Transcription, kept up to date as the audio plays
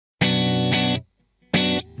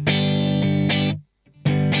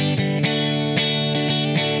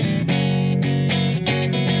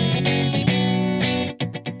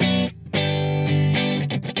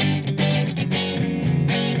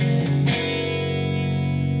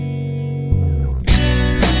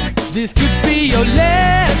This could be your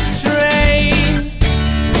last train.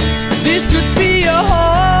 This could be your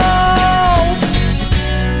hope.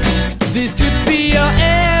 This could be your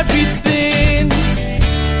everything.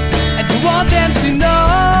 And you want them to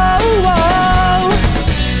know.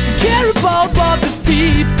 Care about what the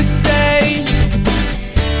people say.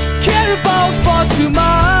 Care about far too much.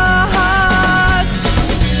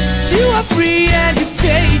 You are free and you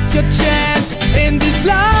take your chance in this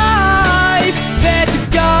life that you've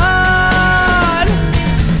got.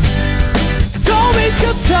 Don't waste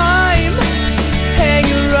your time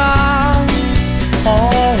hanging around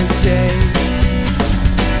all day.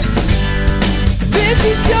 This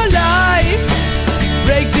is your life,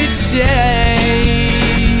 break the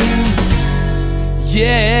chains.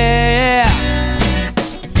 Yeah.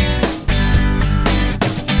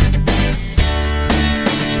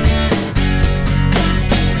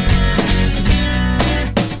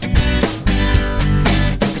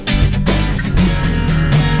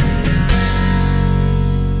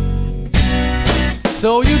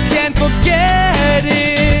 So you can't forget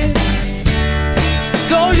it.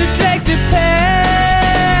 So you drag the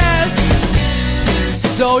past.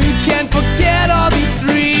 So you can't forget all these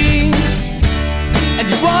dreams. And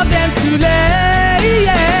you want them to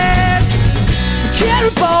last. Care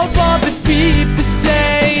about what the people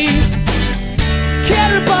say.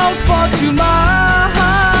 Care about far too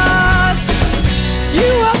much. You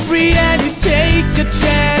are free and you take your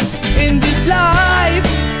chance in this life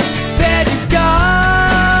that you've got.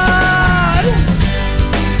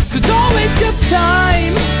 So don't waste your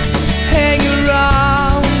time hanging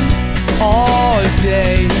around all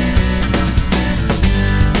day.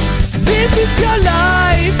 This is your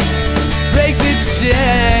life, break the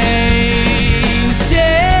chains,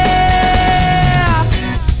 yeah.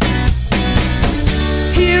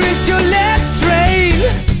 Here is your last train,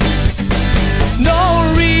 no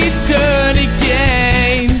return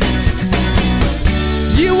again.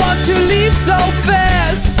 You want to leave so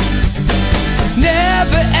fast,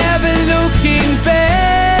 never ever looking back.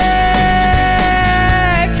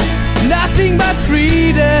 Nothing but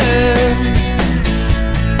freedom.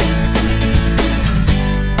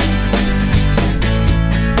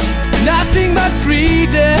 Nothing but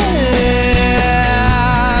freedom.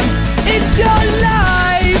 It's your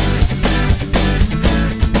life,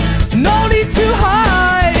 no need to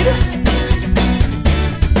hide.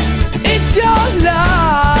 It's your life,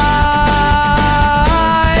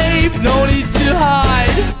 no need to hide.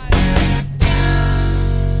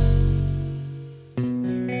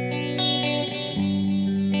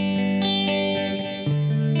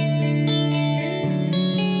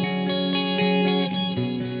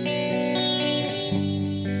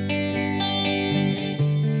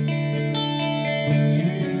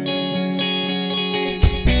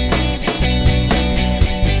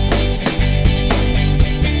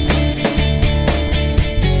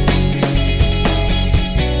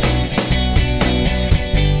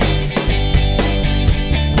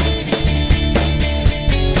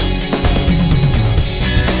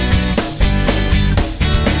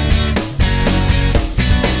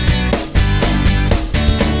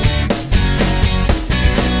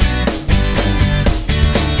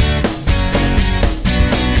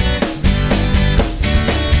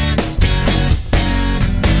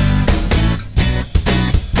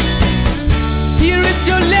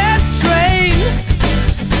 Your last train,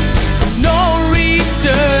 no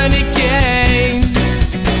return again.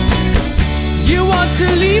 You want to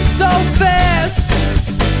leave so fast,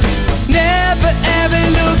 never ever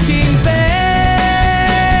looking back.